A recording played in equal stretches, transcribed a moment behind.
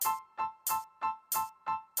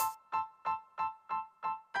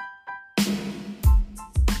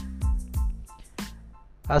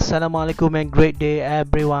Assalamualaikum and great day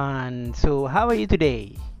everyone. So how are you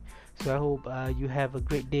today? So I hope you have a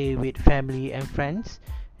great day with family and friends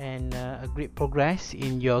and a great progress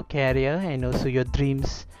in your career and also your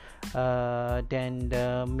dreams. Then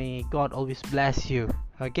may God always bless you.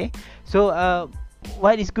 Okay. So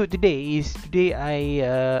what is good today is today I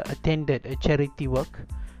attended a charity work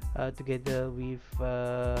together with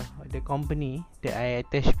the company that I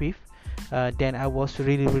attached with. Then I was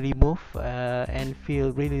really moved and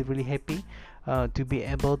feel really happy to be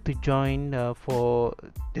able to join for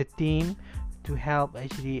the team to help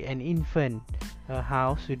actually an infant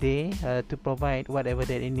house today to provide whatever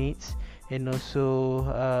that it needs, and also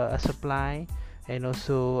a supply, and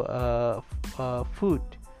also food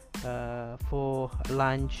for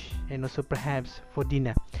lunch, and also perhaps for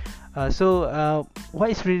dinner. What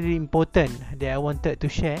is really important that I wanted to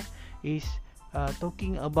share is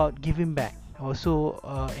talking about giving back. Also,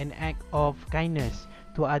 an act of kindness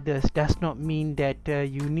to others does not mean that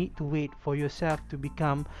you need to wait for yourself to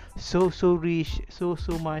become so rich, so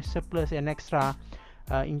much surplus and extra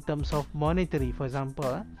in terms of monetary, for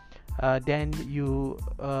example. Then you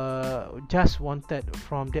just wanted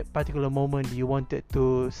from that particular moment you wanted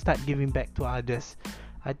to start giving back to others.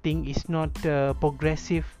 I think it's not a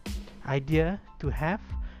progressive idea to have,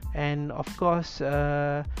 and of course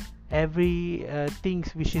every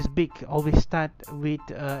things which is big always start with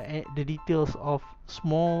the details of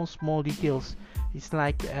small details. It's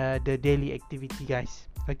like the daily activity, guys.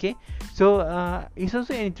 Okay, so it's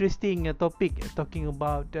also an interesting topic talking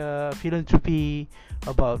about philanthropy,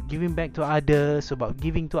 about giving back to others, about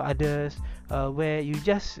giving to others, where you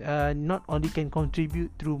just not only can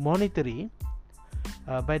contribute through monetary,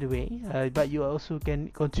 by the way, but you also can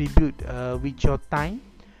contribute with your time,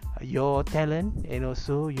 your talent, and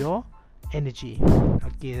also your energy.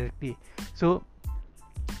 Okay, exactly. So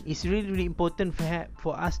it's really important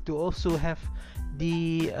for us to also have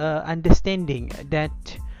the understanding that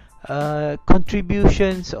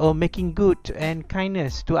contributions or making good and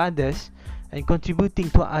kindness to others and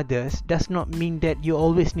contributing to others does not mean that you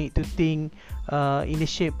always need to think in the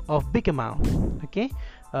shape of big amount. Okay,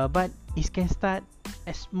 but it can start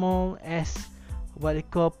as small as what they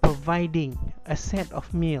call providing a set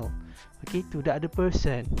of meal, okay, to the other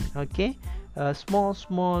person. Okay,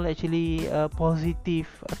 small actually positive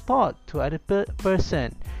thought to other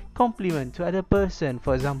person, compliment to other person,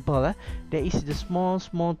 for example. There is the small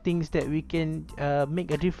things that we can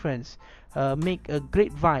make a difference, make a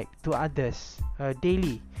great vibe to others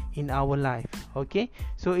daily in our life. Okay,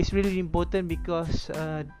 so it's really important because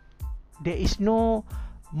there is no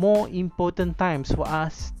more important times for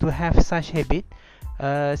us to have such habit,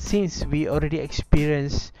 since we already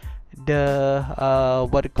experienced the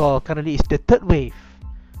what we call currently is the third wave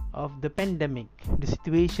of the pandemic, the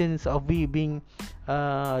situations of we being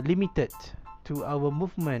limited to our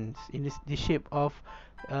movements in the shape of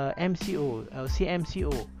MCO,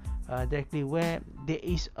 CMCO, directly, where there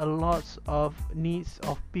is a lot of needs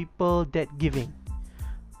of people that giving.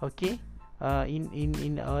 Okay,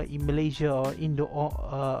 in Malaysia or in the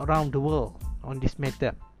around the world on this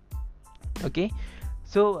matter. Okay,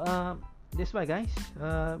 so that's why, guys,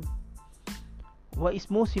 what is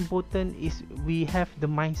most important is we have the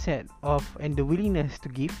mindset of and the willingness to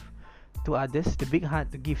give to others, the big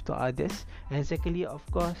heart to give to others, and secondly, of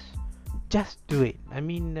course, just do it. I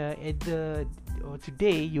mean, at the or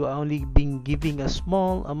today you are only being giving a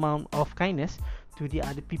small amount of kindness to the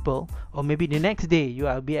other people, or maybe the next day you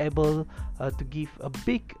will be able to give a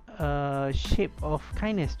big shape of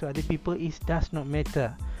kindness to other people. It does not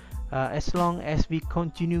matter, as long as we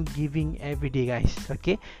continue giving every day, guys.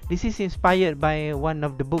 Okay, this is inspired by one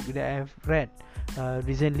of the book that I've read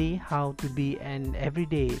recently, How to Be an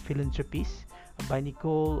Everyday Philanthropist by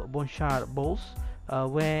Nicole Blanchard Bowles,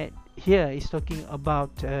 where here is talking about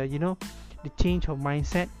the change of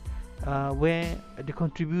mindset, where the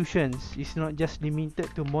contributions is not just limited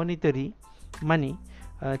to monetary money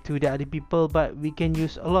to the other people, but we can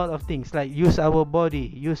use a lot of things, like use our body,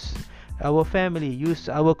 use our family, use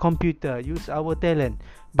our computer, use our talent,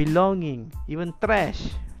 belonging, even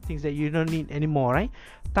trash, things that you don't need anymore, right?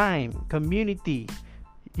 Time, community,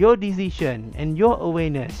 your decision, and your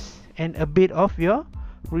awareness, and a bit of your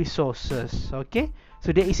resources. Okay,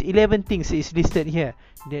 so there is 11 things is listed here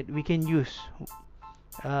that we can use,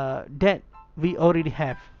 that we already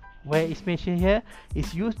have. Where it's mentioned here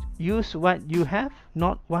is use what you have,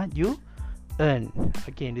 not what you earn.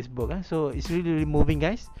 Okay, in this book, so it's really moving,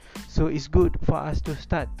 guys. So it's good for us to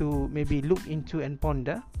start to maybe look into and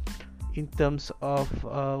ponder in terms of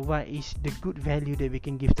what is the good value that we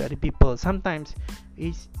can give to other people. Sometimes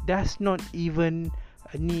it does not even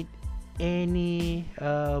need any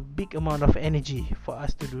big amount of energy for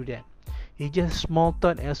us to do that. It's just small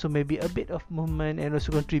thought and also maybe a bit of movement and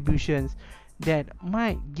also contributions that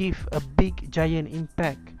might give a big giant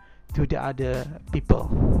impact to the other people.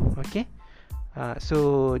 Okay,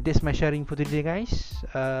 so that's my sharing for today, guys.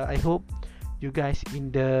 I hope you guys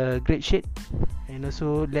in the great shape, and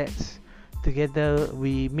also let's together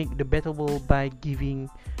we make the better world by giving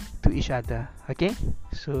to each other. Okay,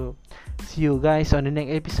 so see you guys on the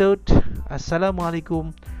next episode.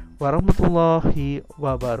 Assalamualaikum warahmatullahi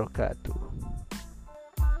wabarakatuh.